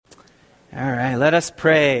All right, let us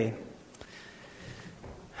pray.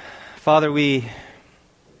 Father, we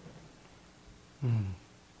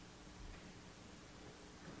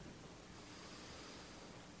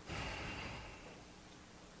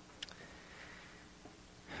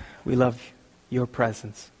love your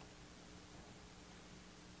presence.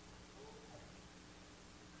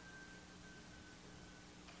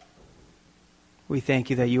 We thank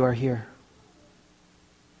you that you are here.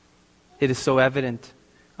 It is so evident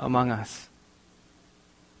among us.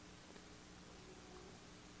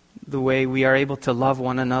 The way we are able to love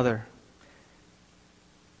one another,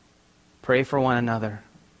 pray for one another,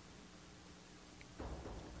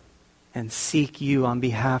 and seek you on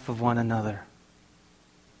behalf of one another.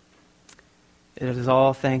 It is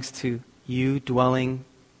all thanks to you dwelling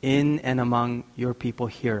in and among your people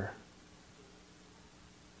here.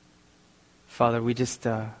 Father, we just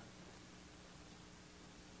are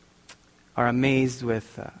amazed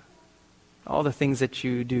with all the things that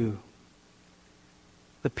you do.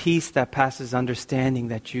 The peace that passes understanding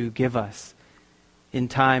that you give us in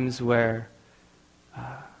times where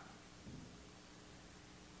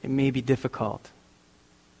it may be difficult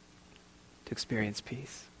to experience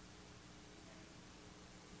peace.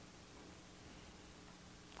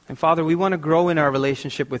 And Father, we want to grow in our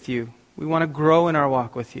relationship with you. We want to grow in our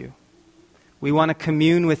walk with you. We want to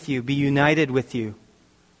commune with you, be united with you.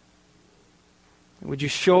 Would you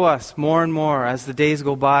show us more and more as the days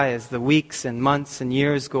go by, as the weeks and months and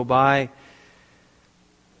years go by,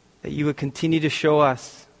 that you would continue to show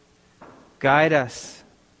us, guide us,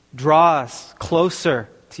 draw us closer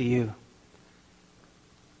to you.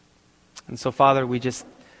 And so, Father,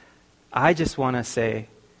 I just want to say,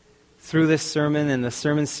 through this sermon and the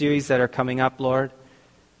sermon series that are coming up, Lord,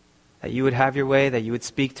 that you would have your way, that you would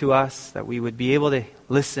speak to us, that we would be able to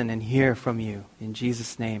listen and hear from you. In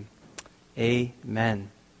Jesus' name. Amen.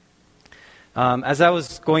 As I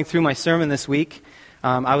was going through my sermon this week,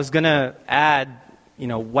 I was going to add,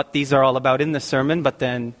 what these are all about in the sermon, but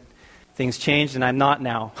then things changed and I'm not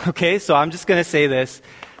now. Okay, so I'm just going to say this.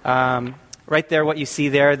 Right there, what you see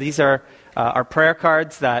there, these are our prayer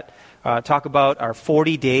cards that talk about our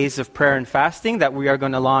 40 days of prayer and fasting that we are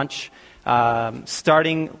going to launch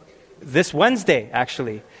starting this Wednesday,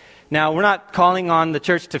 actually. Now, we're not calling on the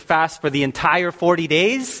church to fast for the entire 40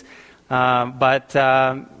 days, but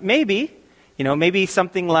maybe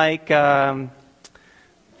something like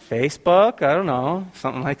Facebook, I don't know,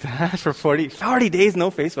 something like that for 40 days,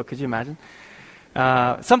 no Facebook, could you imagine?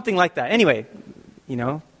 Something like that. Anyway,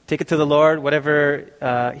 take it to the Lord,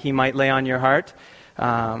 whatever He might lay on your heart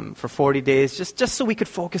for 40 days, just so we could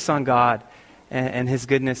focus on God and His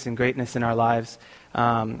goodness and greatness in our lives.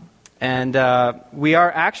 And we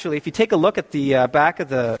are actually, if you take a look at the back of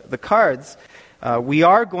the cards, we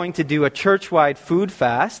are going to do a church-wide food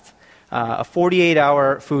fast, a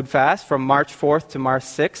 48-hour food fast from March 4th to March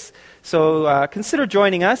 6th. So consider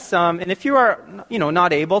joining us. And if you are,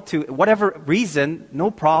 not able to, whatever reason, no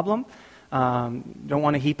problem. Don't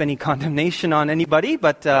want to heap any condemnation on anybody,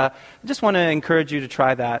 but I just want to encourage you to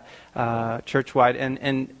try that church-wide.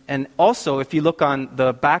 And also, if you look on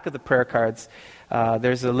the back of the prayer cards,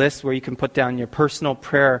 there's a list where you can put down your personal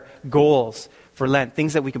prayer goals for Lent,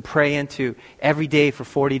 things that we can pray into every day for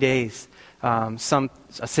 40 days. A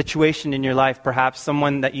situation in your life, perhaps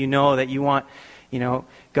someone that you want,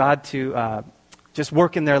 God to just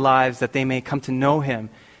work in their lives that they may come to know Him.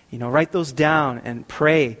 Write those down and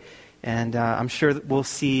pray. And I'm sure that we'll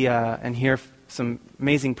see and hear some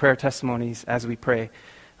amazing prayer testimonies as we pray.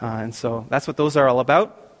 And so that's what those are all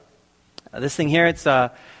about. This thing here, it's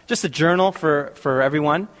just a journal for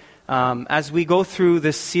everyone. As we go through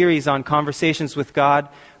this series on conversations with God,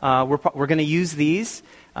 we're going to use these.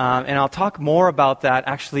 And I'll talk more about that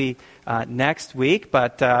actually next week.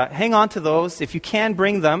 But hang on to those. If you can,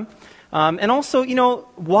 bring them. And also,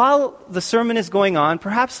 while the sermon is going on,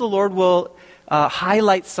 perhaps the Lord will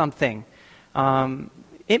highlight something.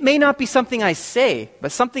 It may not be something I say,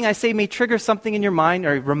 but something I say may trigger something in your mind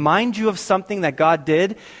or remind you of something that God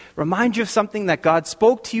did, remind you of something that God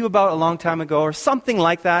spoke to you about a long time ago or something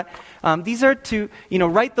like that. These are to,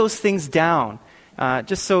 write those things down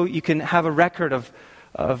just so you can have a record of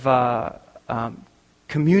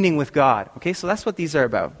communing with God. Okay, so that's what these are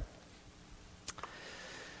about.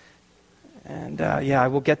 And I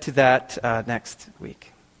will get to that next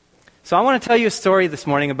week. So I want to tell you a story this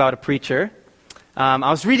morning about a preacher.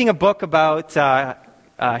 I was reading a book about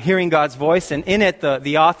hearing God's voice, and in it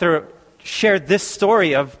the author shared this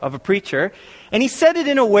story of a preacher, and he said it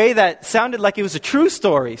in a way that sounded like it was a true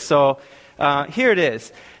story. So here it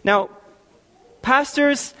is. Now,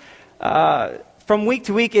 pastors, from week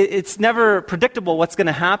to week, it's never predictable what's going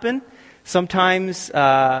to happen. Sometimes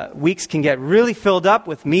weeks can get really filled up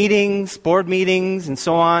with meetings, board meetings, and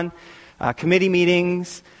so on, committee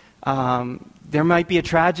meetings. There might be a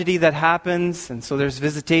tragedy that happens, and so there's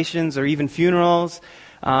visitations or even funerals.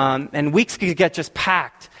 And weeks could get just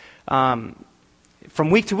packed from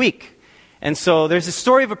week to week. And so there's a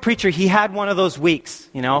story of a preacher. He had one of those weeks,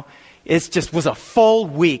 It just was a full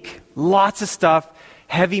week. Lots of stuff,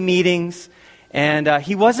 heavy meetings. And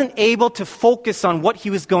he wasn't able to focus on what he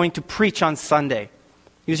was going to preach on Sunday.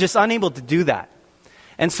 He was just unable to do that.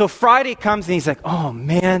 And so Friday comes and he's like, oh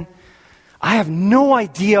man, I have no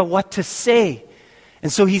idea what to say.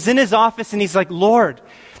 And so he's in his office and he's like, Lord,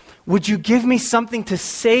 would you give me something to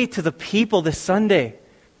say to the people this Sunday?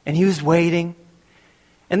 And he was waiting.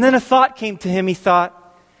 And then a thought came to him. He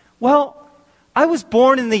thought, well, I was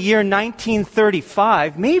born in the year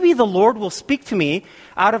 1935. Maybe the Lord will speak to me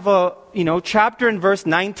out of a, chapter and verse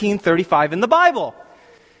 1935 in the Bible.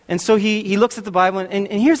 And so he looks at the Bible, and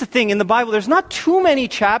here's the thing. In the Bible, there's not too many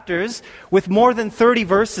chapters with more than 30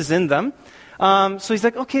 verses in them. So he's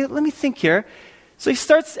like, okay, let me think here. So he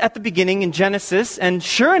starts at the beginning in Genesis, and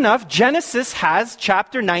sure enough, Genesis has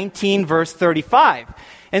chapter 19, verse 35.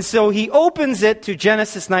 And so he opens it to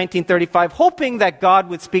Genesis 19:35, hoping that God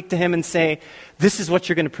would speak to him and say, this is what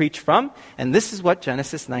you're going to preach from, and this is what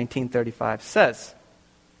Genesis 19:35 says.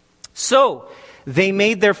 So they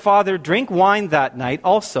made their father drink wine that night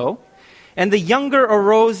also, and the younger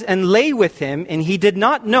arose and lay with him, and he did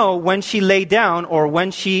not know when she lay down or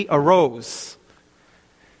when she arose.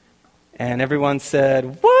 And everyone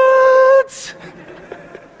said, what?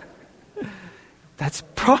 That's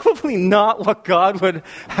probably not what God would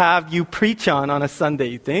have you preach on a Sunday,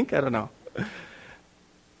 you think? I don't know.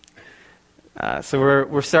 So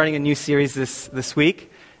we're starting a new series this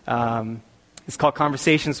week. It's called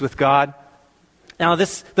Conversations with God. Now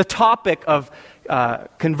the topic of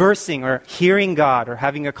conversing or hearing God or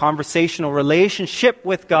having a conversational relationship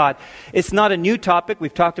with God, it's not a new topic.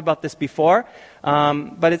 We've talked about this before.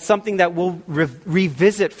 But it's something that we'll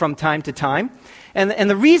revisit from time to time. And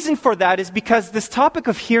the reason for that is because this topic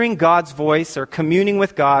of hearing God's voice or communing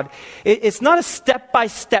with God, it's not a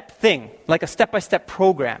step-by-step thing, like a step-by-step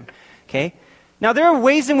program. Okay? Now, there are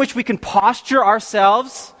ways in which we can posture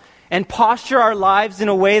ourselves and posture our lives in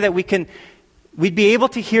a way that we'd be able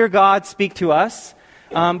to hear God speak to us.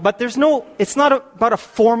 But it's not about a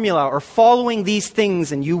formula or following these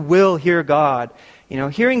things and you will hear God.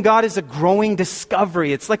 Hearing God is a growing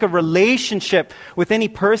discovery. It's like a relationship with any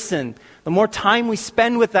person. The more time we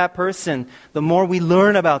spend with that person, the more we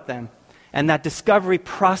learn about them. And that discovery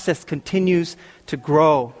process continues to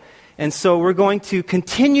grow. And so we're going to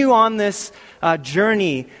continue on this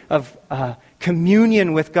journey of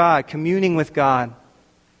communion with God, communing with God.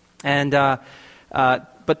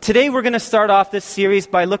 But today we're going to start off this series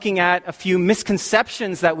by looking at a few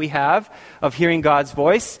misconceptions that we have of hearing God's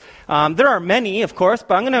voice. There are many, of course,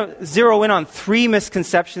 but I'm going to zero in on 3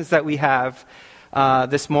 misconceptions that we have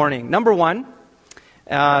this morning. Number 1,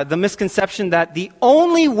 the misconception that the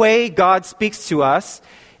only way God speaks to us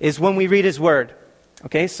is when we read His Word.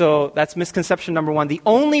 Okay, so that's misconception number 1. The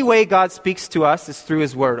only way God speaks to us is through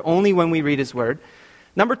His Word, only when we read His Word.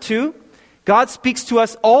 Number 2, God speaks to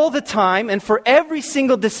us all the time and for every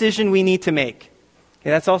single decision we need to make. Okay,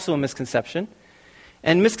 that's also a misconception.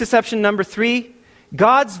 And misconception number 3,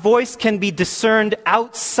 God's voice can be discerned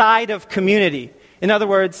outside of community. In other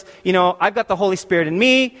words, I've got the Holy Spirit in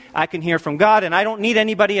me, I can hear from God, and I don't need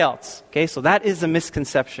anybody else. Okay, so that is a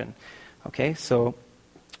misconception. Okay, so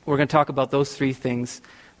we're going to talk about those 3 things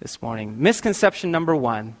this morning. Misconception number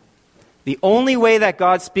 1, the only way that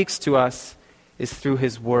God speaks to us is through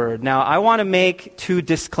His Word. Now, I want to make 2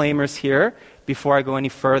 disclaimers here before I go any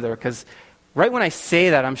further, because right when I say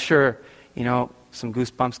that, I'm sure, some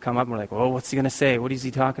goosebumps come up and we're like, oh, what's he going to say? What is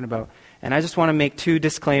he talking about? And I just want to make 2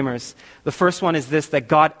 disclaimers. The first one is this, that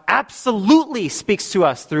God absolutely speaks to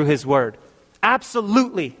us through His Word.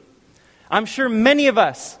 Absolutely. I'm sure many of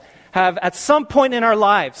us have, at some point in our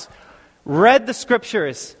lives, read the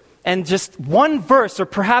Scriptures, and just one verse or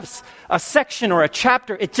perhaps a section or a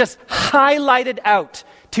chapter, it just highlighted out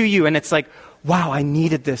to you. And it's like, wow, I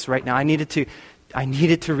needed this right now. I needed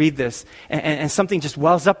to read this. And something just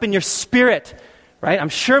wells up in your spirit, right? I'm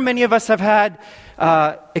sure many of us have had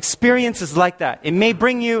experiences like that. It may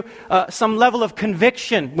bring you some level of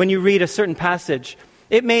conviction when you read a certain passage.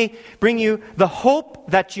 It may bring you the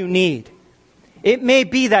hope that you need. It may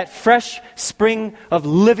be that fresh spring of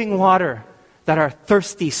living water that our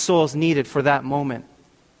thirsty souls needed for that moment.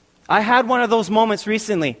 I had one of those moments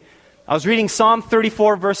recently. I was reading Psalm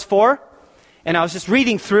 34, verse 4, and I was just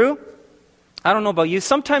reading through. I don't know about you.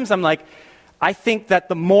 Sometimes I'm like, I think that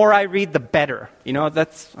the more I read, the better. I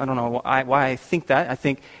don't know why I think that. I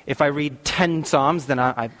think if I read 10 Psalms, then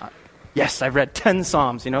yes, I've read 10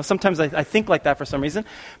 Psalms. Sometimes I think like that for some reason.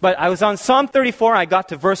 But I was on Psalm 34, and I got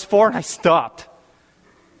to verse 4, and I stopped.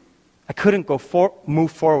 I couldn't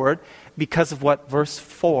move forward because of what verse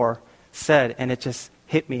 4 said, and it just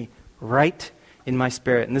hit me right in my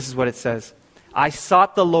spirit. And this is what it says. I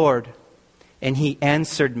sought the Lord, and He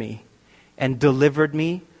answered me and delivered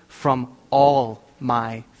me from all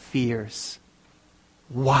my fears.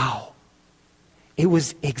 Wow. It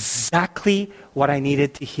was exactly what I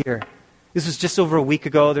needed to hear. This was just over a week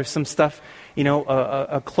ago. There's some stuff,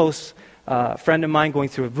 a close friend of mine going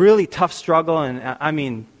through a really tough struggle,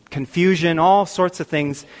 and confusion, all sorts of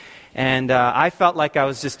things. And I felt like I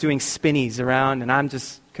was just doing spinnies around, and I'm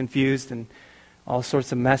just confused and all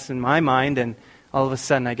sorts of mess in my mind. And all of a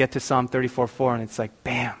sudden I get to Psalm 34:4, and it's like,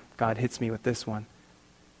 bam, God hits me with this one.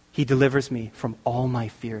 He delivers me from all my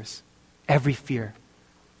fears. Every fear.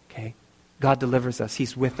 Okay? God delivers us.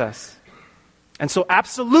 He's with us. And so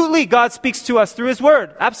absolutely God speaks to us through His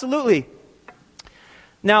Word. Absolutely.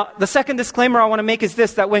 Now, the second disclaimer I want to make is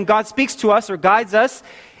this, that when God speaks to us or guides us,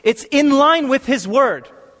 it's in line with His Word.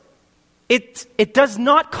 It does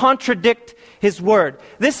not contradict His Word.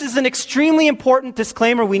 This is an extremely important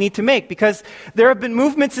disclaimer we need to make, because there have been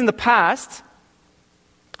movements in the past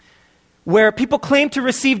where people claim to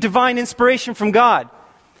receive divine inspiration from God,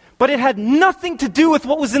 but it had nothing to do with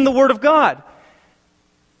what was in the Word of God.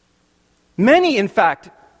 Many, in fact,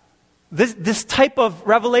 this type of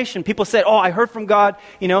revelation, people said, I heard from God,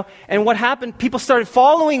 and what happened, people started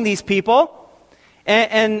following these people,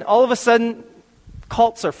 and all of a sudden,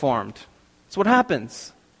 cults are formed. That's what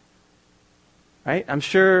happens. Right? I'm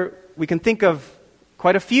sure we can think of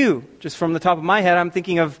quite a few. Just from the top of my head, I'm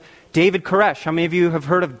thinking of David Koresh. How many of you have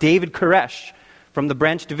heard of David Koresh from the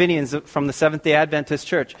Branch Davidians from the Seventh-day Adventist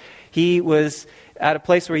Church? He was at a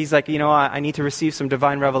place where he's like, I need to receive some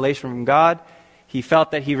divine revelation from God. He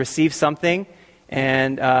felt that he received something,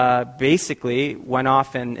 and basically went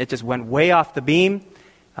off, and it just went way off the beam,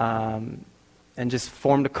 and just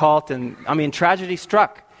formed a cult. And tragedy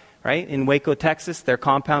struck. Right? In Waco, Texas, their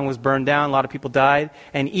compound was burned down. A lot of people died.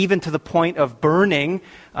 And even to the point of burning,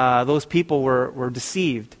 those people were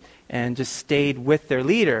deceived and just stayed with their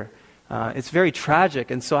leader. It's very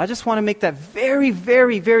tragic. And so I just want to make that very,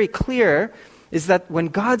 very, very clear, is that when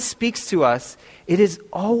God speaks to us, it is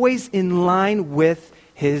always in line with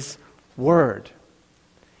His Word.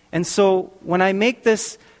 And so when I make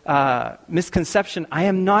this misconception, I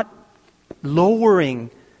am not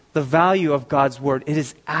lowering the value of God's Word. It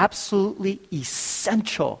is absolutely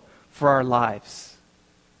essential for our lives.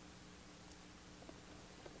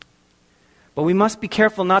 But we must be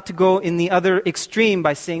careful not to go in the other extreme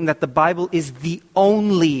by saying that the Bible is the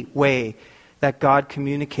only way that God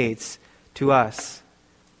communicates to us.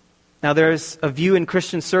 Now, there's a view in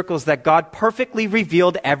Christian circles that God perfectly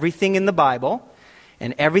revealed everything in the Bible,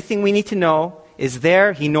 and everything we need to know is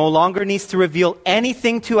there. He no longer needs to reveal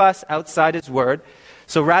anything to us outside His Word.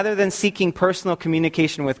 So rather than seeking personal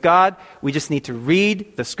communication with God, we just need to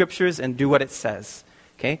read the Scriptures and do what it says.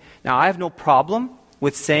 Okay? Now, I have no problem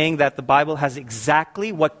with saying that the Bible has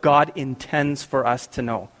exactly what God intends for us to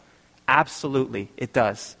know. Absolutely, it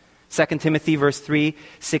does. 2 Timothy verse 3,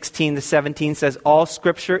 16 to 17 says, all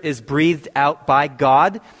Scripture is breathed out by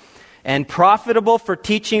God and profitable for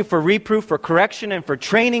teaching, for reproof, for correction, and for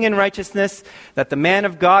training in righteousness, that the man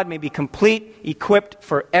of God may be complete, equipped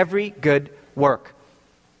for every good work.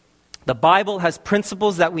 The Bible has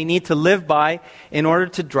principles that we need to live by in order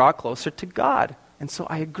to draw closer to God. And so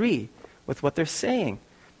I agree with what they're saying.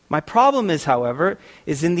 My problem is, however,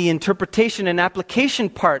 is in the interpretation and application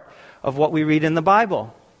part of what we read in the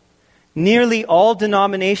Bible. Nearly all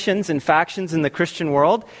denominations and factions in the Christian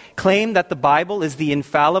world claim that the Bible is the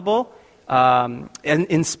infallible and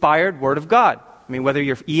inspired Word of God. Whether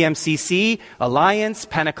you're EMCC, Alliance,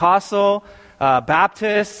 Pentecostal,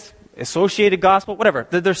 Baptist, Associated Gospel, whatever.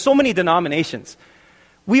 There's so many denominations.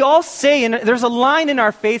 We all say, and there's a line in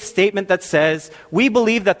our faith statement that says, we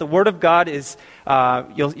believe that the Word of God is,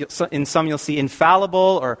 in some you'll see,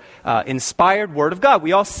 infallible or inspired Word of God.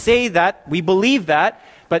 We all say that, we believe that,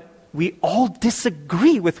 but we all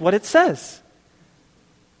disagree with what it says.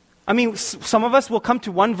 Some of us will come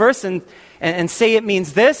to one verse and say it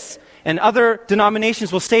means this, and other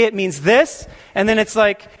denominations will say it means this, and then it's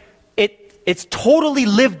like, it's totally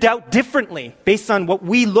lived out differently based on what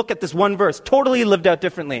we look at this one verse. Totally lived out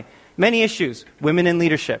differently. Many issues. Women in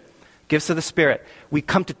leadership. Gifts of the Spirit. We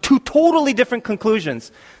come to two totally different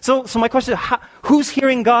conclusions. So my question is, who's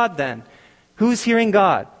hearing God then? Who's hearing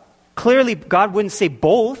God? Clearly, God wouldn't say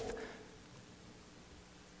both.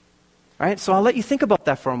 Right? So I'll let you think about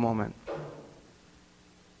that for a moment.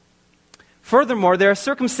 Furthermore, there are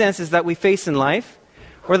circumstances that we face in life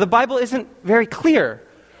where the Bible isn't very clear,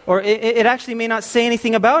 or it actually may not say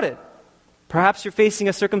anything about it. Perhaps you're facing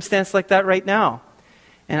a circumstance like that right now,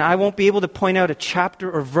 and I won't be able to point out a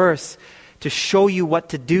chapter or verse to show you what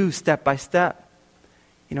to do step by step.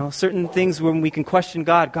 You know, certain things when we can question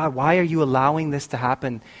God, why are you allowing this to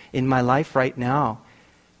happen in my life right now?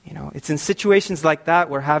 You know, it's in situations like that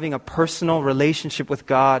where having a personal relationship with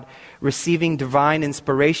God, receiving divine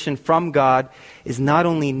inspiration from God is not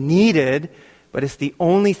only needed, but it's the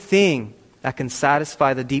only thing that can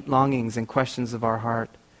satisfy the deep longings and questions of our heart.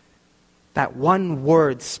 That one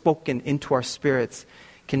word spoken into our spirits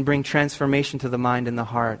can bring transformation to the mind and the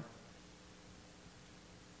heart.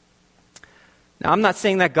 Now, I'm not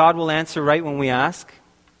saying that God will answer right when we ask.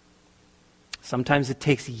 Sometimes it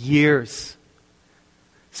takes years.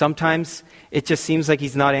 Sometimes it just seems like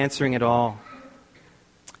He's not answering at all.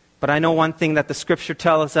 But I know one thing that the Scripture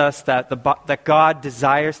tells us, that God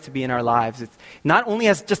desires to be in our lives. It's not only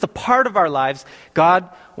as just a part of our lives, God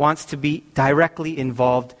wants to be directly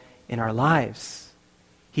involved in our lives.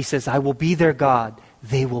 He says, I will be their God.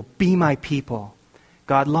 They will be my people.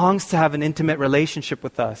 God longs to have an intimate relationship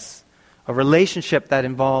with us, a relationship that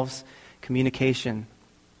involves communication.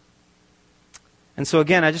 And so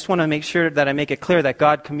again, I just want to make sure that I make it clear that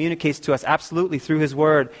God communicates to us absolutely through His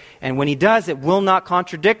Word. And when He does, it will not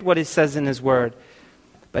contradict what He says in His Word.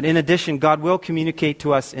 But in addition, God will communicate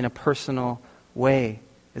to us in a personal way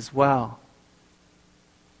as well.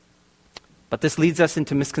 But this leads us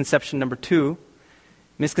into misconception number 2.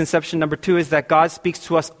 Misconception number 2 is that God speaks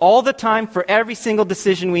to us all the time for every single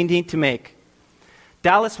decision we need to make.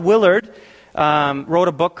 Dallas Willard wrote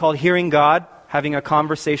a book called Hearing God, Having a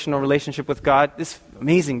Conversational Relationship with God. This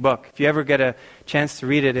amazing book. If you ever get a chance to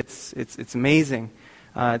read it, it's amazing.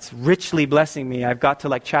 It's richly blessing me. I've got to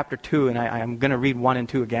like chapter 2, and I'm going to read 1 and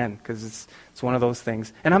 2 again, because it's one of those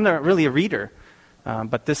things. And I'm not really a reader,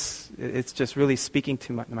 but it's just really speaking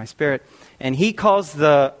to my spirit. And he calls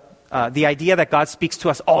the idea that God speaks to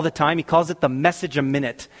us all the time, he calls it the message a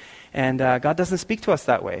minute. And God doesn't speak to us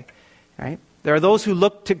that way, right? There are those who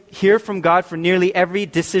look to hear from God for nearly every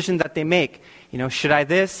decision that they make. You know, should I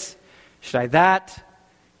this? Should I that?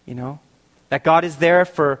 You know, that God is there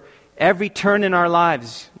for every turn in our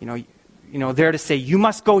lives. You know, there to say, you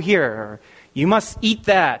must go here, or you must eat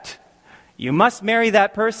that. You must marry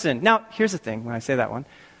that person. Now, here's the thing when I say that one.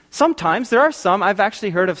 Sometimes, there are some, I've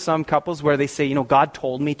actually heard of some couples where they say, you know, God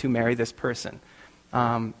told me to marry this person.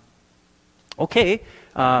 Okay,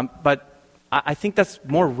 but I think that's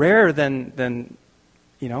more rare than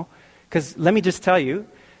you know, because let me just tell you,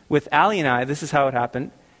 with Allie and I, this is how it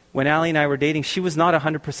happened. When Allie and I were dating, she was not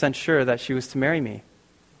 100% sure that she was to marry me.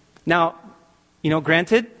 Now, you know,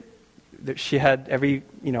 granted, she had every,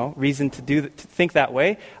 you know, reason to think that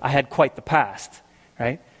way. I had quite the past,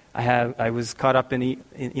 right? I was caught up in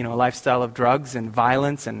you know, a lifestyle of drugs and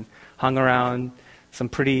violence, and hung around some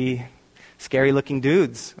pretty scary-looking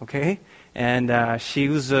dudes, okay? And she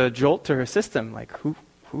was a jolt to her system. Like, who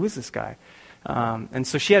is this guy? And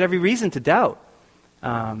so she had every reason to doubt.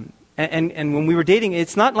 And when we were dating,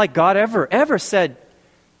 it's not like God ever said,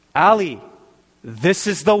 Allie, this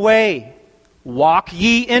is the way. Walk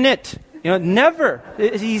ye in it. You know, never.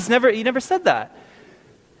 He never said that.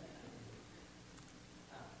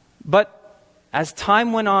 But as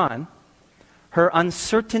time went on, her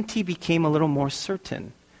uncertainty became a little more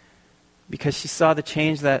certain, because she saw the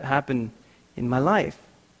change that happened in my life.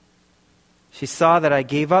 She saw that I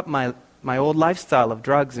gave up my old lifestyle of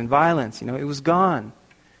drugs and violence. You know, it was gone.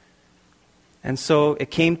 And so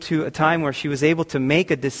it came to a time where she was able to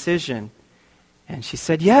make a decision. And she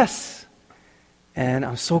said yes. And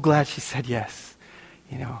I'm so glad she said yes.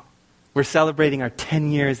 You know, we're celebrating our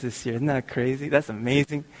 10 years this year. Isn't that crazy? That's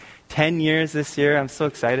amazing. 10 years this year. I'm so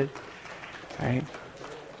excited. Right?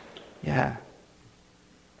 Yeah.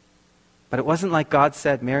 But it wasn't like God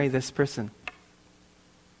said, marry this person.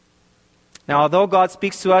 Now, although God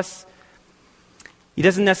speaks to us, He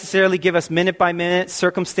doesn't necessarily give us minute by minute,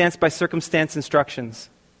 circumstance by circumstance instructions.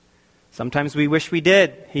 Sometimes we wish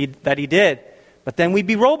that He did, but then we'd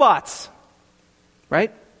be robots,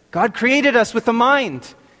 right? God created us with a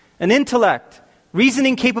mind, an intellect,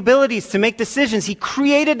 reasoning capabilities to make decisions. He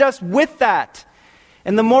created us with that.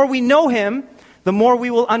 And the more we know Him, the more we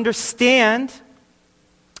will understand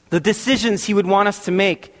the decisions He would want us to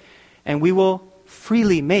make, and we will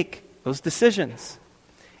freely make those decisions.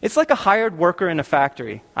 It's like a hired worker in a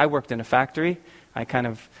factory. I worked in a factory. I kind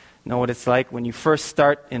of know what it's like when you first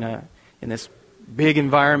start in this big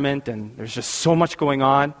environment, and there's just so much going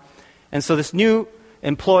on. And so this new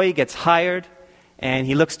employee gets hired, and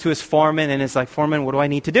he looks to his foreman and is like, "Foreman, what do I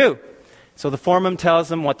need to do?" So the foreman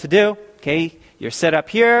tells him what to do. Okay, you're set up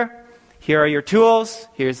here. Here are your tools.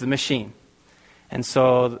 Here's the machine. And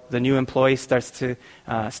so the new employee starts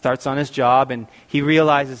on his job, and he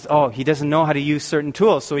realizes, he doesn't know how to use certain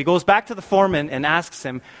tools. So he goes back to the foreman and asks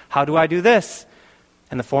him, "How do I do this?"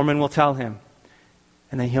 And the foreman will tell him.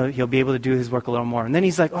 And then he'll be able to do his work a little more. And then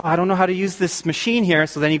he's like, "I don't know how to use this machine here."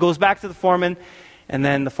 So then he goes back to the foreman, and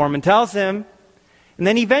then the foreman tells him. And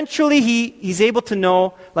then eventually he's able to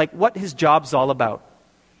know what his job's all about.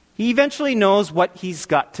 He eventually knows what he's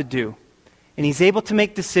got to do. And he's able to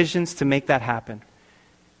make decisions to make that happen.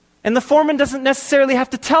 And the foreman doesn't necessarily have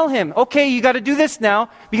to tell him, "Okay, you got to do this now,"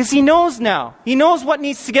 because he knows now. He knows what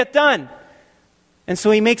needs to get done. And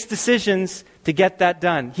so he makes decisions to get that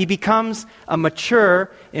done. He becomes a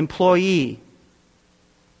mature employee.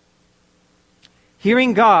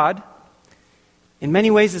 Hearing God, in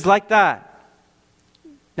many ways, is like that.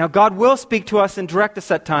 Now, God will speak to us and direct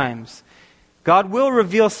us at times. God will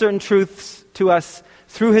reveal certain truths to us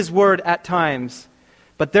through His Word at times.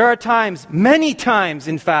 But there are times, many times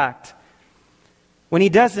in fact, when He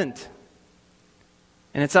doesn't.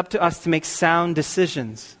 And it's up to us to make sound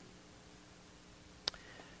decisions.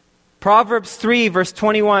 Proverbs 3, verse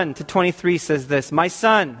 21 to 23 says this, "My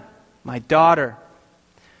son, my daughter,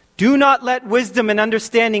 do not let wisdom and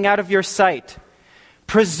understanding out of your sight.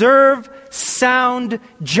 Preserve sound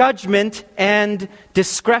judgment and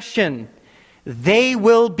discretion. They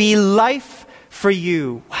will be life for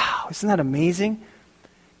you." Wow, isn't that amazing?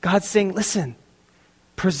 God's saying, listen,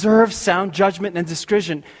 preserve sound judgment and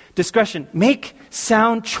discretion. Make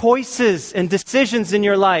sound choices and decisions in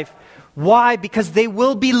your life. Why? Because they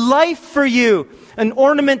will be life for you, an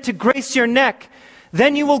ornament to grace your neck.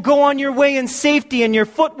 Then you will go on your way in safety and your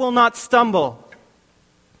foot will not stumble.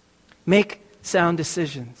 Make sound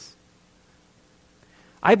decisions.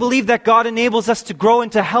 I believe that God enables us to grow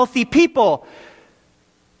into healthy people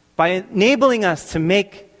by enabling us to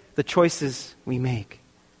make the choices we make,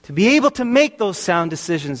 to be able to make those sound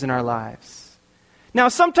decisions in our lives. Now,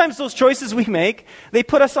 sometimes those choices we make, they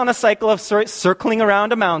put us on a cycle of circling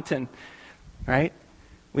around a mountain, right?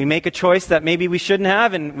 We make a choice that maybe we shouldn't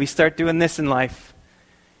have, and we start doing this in life.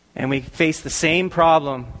 And we face the same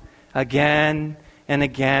problem again and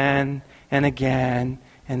again and again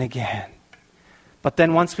and again. But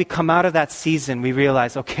then once we come out of that season, we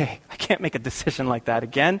realize, okay, I can't make a decision like that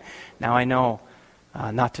again. Now I know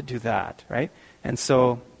not to do that, right? And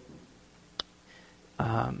so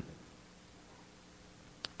God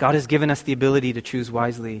has given us the ability to choose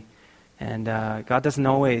wisely. And God doesn't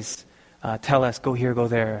always tell us, go here, go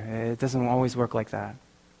there. It doesn't always work like that.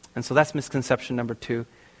 And so that's misconception number 2.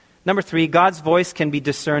 Number 3, God's voice can be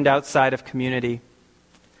discerned outside of community.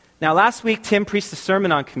 Now, last week, Tim preached a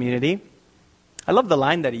sermon on community. I love the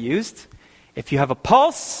line that he used. If you have a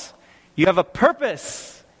pulse, you have a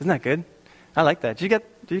purpose. Isn't that good? I like that. Did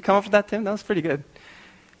you come up with that, Tim? That was pretty good.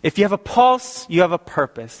 If you have a pulse, you have a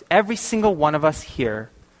purpose. Every single one of us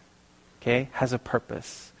here, okay, has a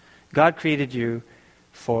purpose. God created you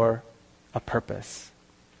for a purpose.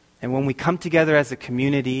 And when we come together as a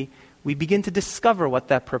community, we begin to discover what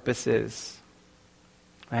that purpose is.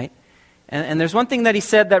 Right? And there's one thing that he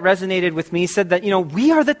said that resonated with me. He said that,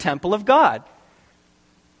 we are the temple of God.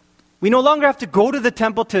 We no longer have to go to the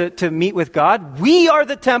temple to meet with God. We are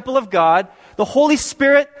the temple of God. The Holy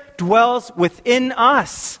Spirit dwells within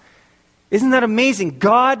us. Isn't that amazing?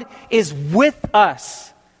 God is with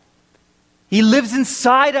us. He lives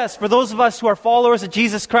inside us. For those of us who are followers of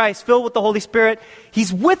Jesus Christ, filled with the Holy Spirit,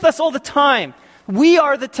 He's with us all the time. We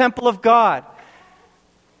are the temple of God.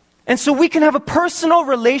 And so we can have a personal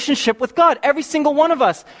relationship with God, every single one of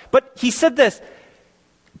us. But he said this,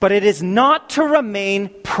 but it is not to remain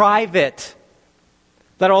private.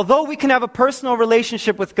 That although we can have a personal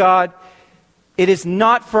relationship with God, it is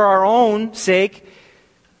not for our own sake.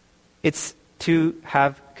 It's to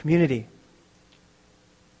have community.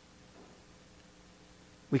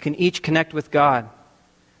 We can each connect with God,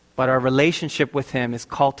 but our relationship with Him is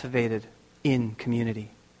cultivated in community.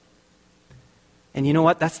 And you know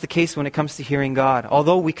what? That's the case when it comes to hearing God.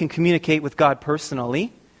 Although we can communicate with God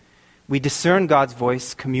personally, we discern God's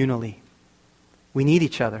voice communally. We need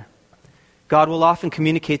each other. God will often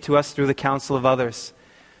communicate to us through the counsel of others.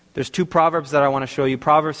 There's 2 proverbs that I want to show you.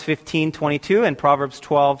 Proverbs 15:22 and Proverbs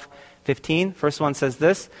 12:15. First one says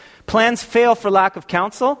this, "Plans fail for lack of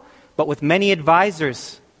counsel, but with many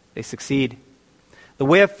advisors they succeed. The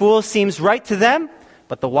way of fools seems right to them,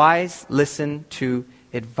 but the wise listen to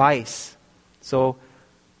advice." So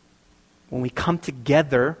when we come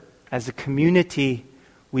together as a community,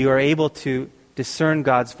 we are able to discern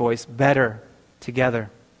God's voice better together.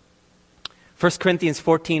 1 Corinthians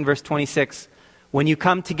 14, verse 26. When you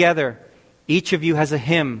come together, each of you has a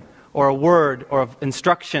hymn or a word or of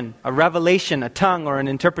instruction, a revelation, a tongue, or an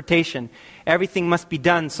interpretation. Everything must be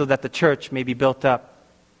done so that the church may be built up.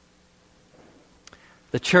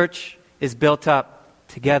 The church is built up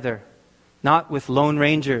together, not with lone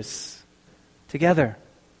rangers, together.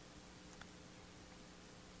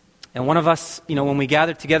 And one of us, when we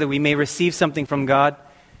gather together, we may receive something from God.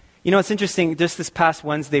 It's interesting, just this past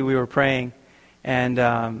Wednesday we were praying, and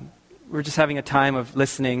we were just having a time of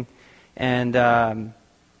listening, and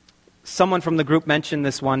someone from the group mentioned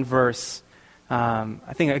this one verse.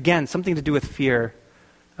 I think, again, something to do with fear.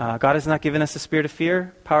 God has not given us a spirit of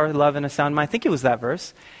fear, power, love, and a sound mind. I think it was that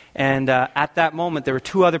verse. And at that moment, there were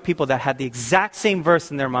two other people that had the exact same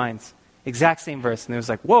verse in their minds. Exact same verse. And it was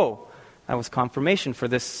like, whoa, that was confirmation for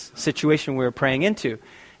this situation we were praying into.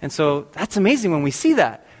 And so that's amazing when we see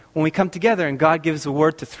that. When we come together and God gives a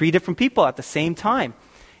word to three different people at the same time.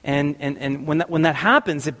 And when that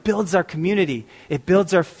happens, it builds our community. It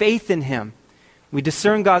builds our faith in Him. We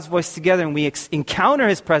discern God's voice together and we encounter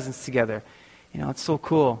His presence together. It's so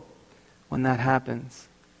cool when that happens.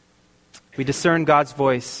 We discern God's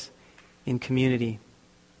voice in community.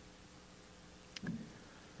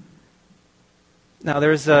 Now,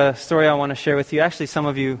 there's a story I want to share with you. Actually, some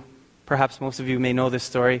of you, perhaps most of you, may know this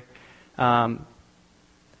story. 3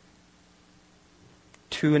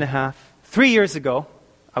 years ago,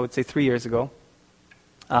 I would say 3 years ago,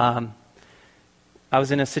 I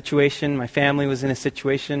was in a situation, my family was in a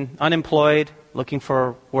situation, unemployed, looking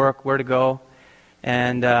for work, where to go.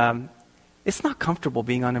 And it's not comfortable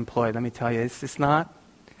being unemployed, let me tell you. It's not,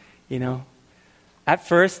 At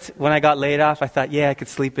first, when I got laid off, I thought, I could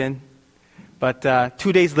sleep in. But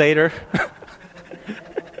 2 days later,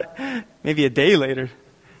 maybe a day later,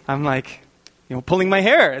 I'm like, pulling my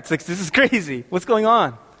hair. It's like, this is crazy. What's going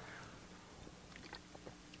on?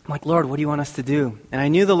 I'm like, Lord, what do you want us to do? And I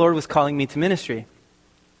knew the Lord was calling me to ministry.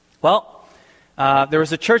 Well, there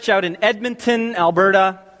was a church out in Edmonton,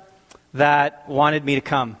 Alberta, that wanted me to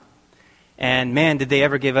come. And man, did they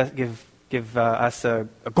ever give us a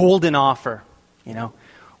golden offer.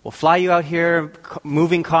 We'll fly you out here,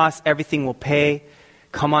 moving costs, everything we'll pay.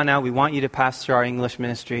 Come on out, we want you to pastor our English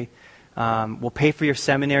ministry. We'll pay for your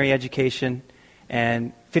seminary education.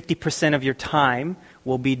 And 50% of your time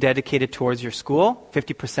will be dedicated towards your school,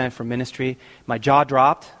 50% for ministry. My jaw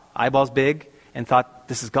dropped, eyeballs big, and thought,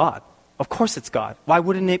 this is God. Of course it's God. Why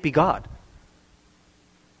wouldn't it be God?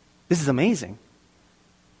 This is amazing.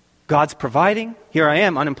 God's providing. Here I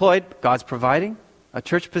am, unemployed. God's providing a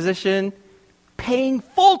church position, paying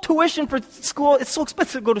full tuition for school. It's so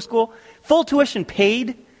expensive to go to school. Full tuition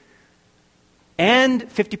paid. And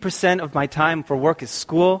 50% of my time for work is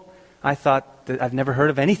school. I thought that I've never heard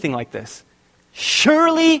of anything like this.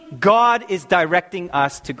 Surely God is directing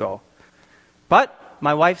us to go. But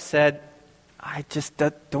my wife said, I just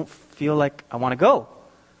don't feel like I want to go.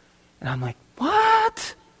 And I'm like,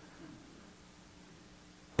 what?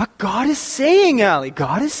 But God is saying, Allie,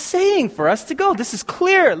 God is saying for us to go. This is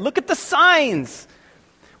clear. Look at the signs.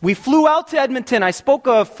 We flew out to Edmonton. I spoke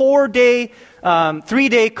a 3-day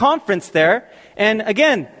conference there. And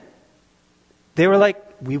again, they were like,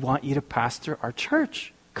 we want you to pastor our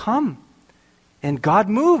church. Come. And God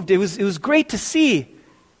moved. It was great to see.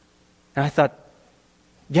 And I thought,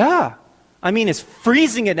 it's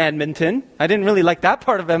freezing in Edmonton. I didn't really like that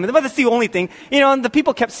part of Edmonton, but that's the only thing. And the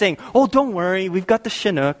people kept saying, oh, don't worry, we've got the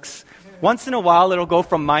Chinooks. Once in a while, it'll go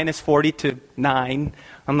from minus 40 to 9.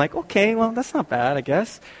 I'm like, okay, well, that's not bad, I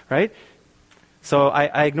guess, right? So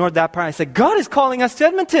I ignored that part. I said, God is calling us to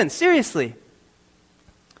Edmonton, seriously.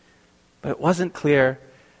 But it wasn't clear.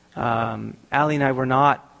 Allie and I were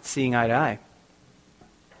not seeing eye to eye.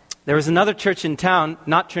 There was another church in town,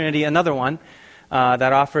 not Trinity, another one,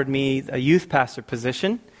 that offered me a youth pastor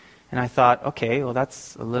position. And I thought, okay, well,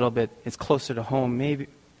 that's a little bit, it's closer to home. Maybe,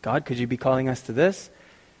 God, could you be calling us to this?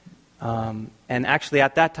 And actually,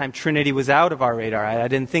 at that time, Trinity was out of our radar. I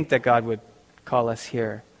didn't think that God would call us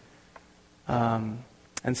here. And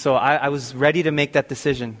so I was ready to make that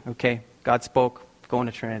decision. Okay, God spoke, going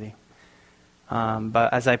to Trinity.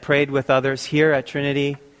 But as I prayed with others here at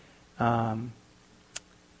Trinity, one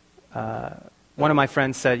of my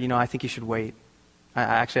friends said, I think you should wait.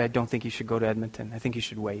 I don't think you should go to Edmonton. I think you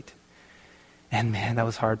should wait. And man, that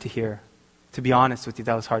was hard to hear. To be honest with you,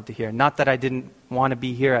 that was hard to hear. Not that I didn't want to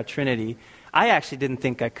be here at Trinity. I actually didn't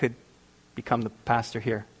think I could become the pastor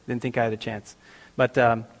here. Didn't think I had a chance. But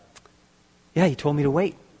he told me to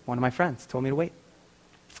wait. One of my friends told me to wait.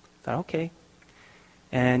 I thought, okay.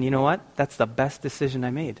 And you know what? That's the best decision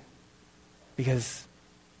I made. Because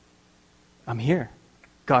I'm here.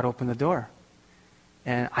 God opened the door.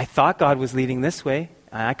 And I thought God was leading this way.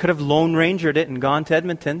 I could have Lone Rangered it and gone to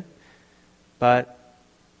Edmonton, but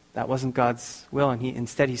that wasn't God's will, and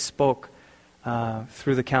instead He spoke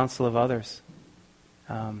through the counsel of others.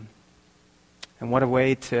 And what a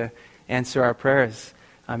way to answer our prayers.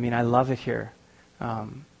 I mean, I love it here.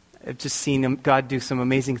 I've just seen God do some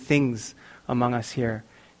amazing things among us here,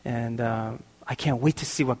 and I can't wait to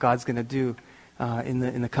see what God's going to do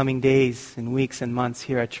in the coming days and weeks and months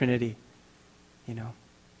here at Trinity. You know,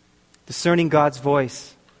 discerning God's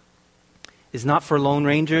voice is not for Lone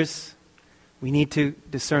Rangers. We need to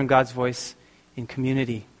discern God's voice in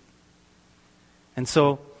community. And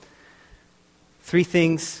so, 3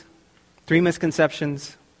 things, 3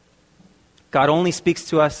 misconceptions. God only speaks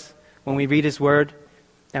to us when we read His Word.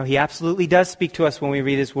 Now, He absolutely does speak to us when we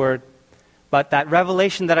read His Word. But that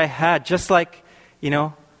revelation that I had, just like,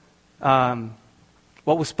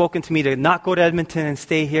 what was spoken to me to not go to Edmonton and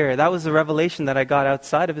stay here, that was a revelation that I got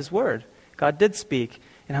outside of His Word. God did speak,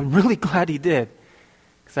 and I'm really glad He did.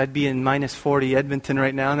 Because I'd be in minus 40 Edmonton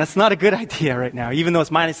right now, and that's not a good idea right now, even though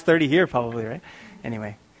it's minus 30 here probably, right?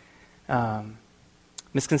 Anyway.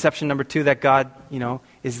 Misconception number 2, that God,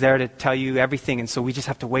 is there to tell you everything, and so we just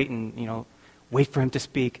have to wait and, wait for Him to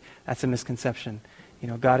speak. That's a misconception.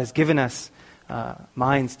 God has given us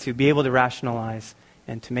minds to be able to rationalize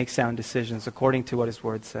and to make sound decisions according to what His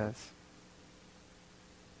Word says.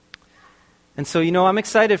 And so, I'm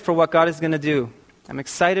excited for what God is going to do. I'm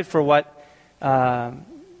excited for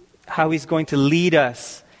how He's going to lead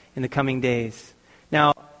us in the coming days.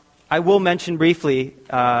 Now, I will mention briefly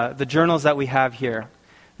the journals that we have here.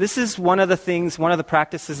 This is one of the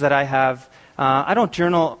practices that I have. I don't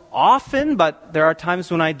journal often, but there are times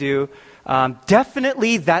when I do.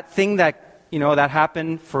 Definitely that thing that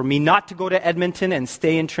happened for me not to go to Edmonton and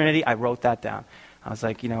stay in Trinity, I wrote that down. I was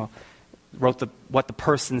like, wrote what the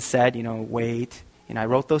person said, wait. I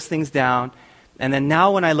wrote those things down. And then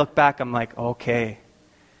now when I look back, I'm like, okay,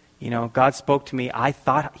 God spoke to me. I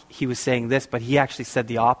thought He was saying this, but He actually said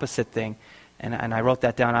the opposite thing. And I wrote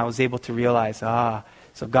that down. I was able to realize,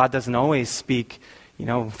 so God doesn't always speak,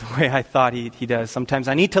 the way I thought He does. Sometimes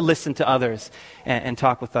I need to listen to others and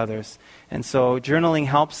talk with others. And so journaling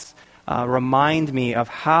helps remind me of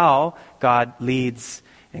how God leads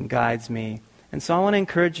and guides me. And so I want to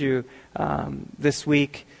encourage you this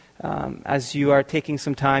week, as you are taking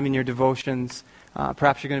some time in your devotions,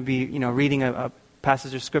 perhaps you're going to be, reading a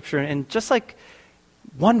passage of Scripture, and just like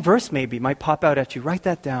one verse maybe might pop out at you, write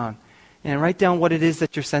that down. And write down what it is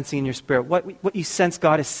that you're sensing in your spirit, what you sense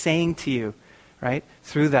God is saying to you, right,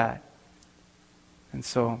 through that. And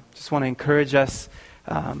so just want to encourage us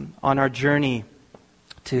on our journey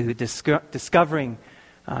to discovering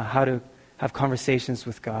how to have conversations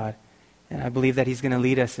with God. And I believe that He's going to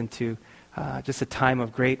lead us into just a time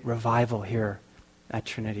of great revival here at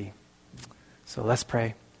Trinity. So let's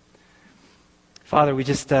pray. Father, we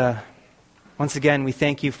just, once again, we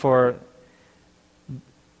thank You for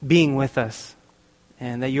being with us,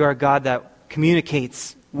 and that You are a God that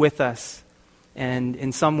communicates with us. And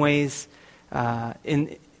in some ways,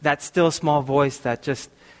 in that still small voice that just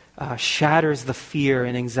shatters the fear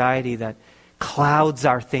and anxiety that clouds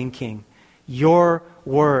our thinking, Your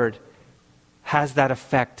Word has that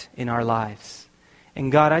effect in our lives.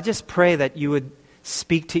 And God, I just pray that You would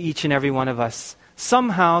speak to each and every one of us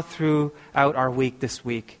somehow throughout our week this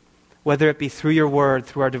week. Whether it be through Your Word,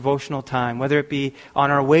 through our devotional time, whether it be on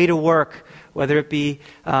our way to work, whether it be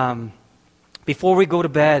before we go to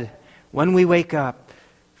bed, when we wake up.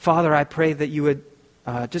 Father, I pray that You would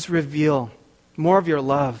just reveal more of Your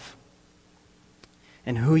love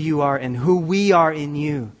and who You are and who we are in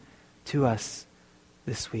You to us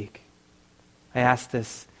this week. I ask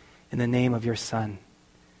this in the name of Your Son,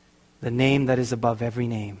 the name that is above every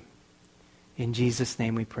name. In Jesus'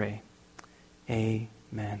 name we pray.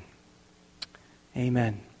 Amen.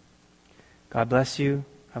 Amen. God bless you.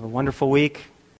 Have a wonderful week.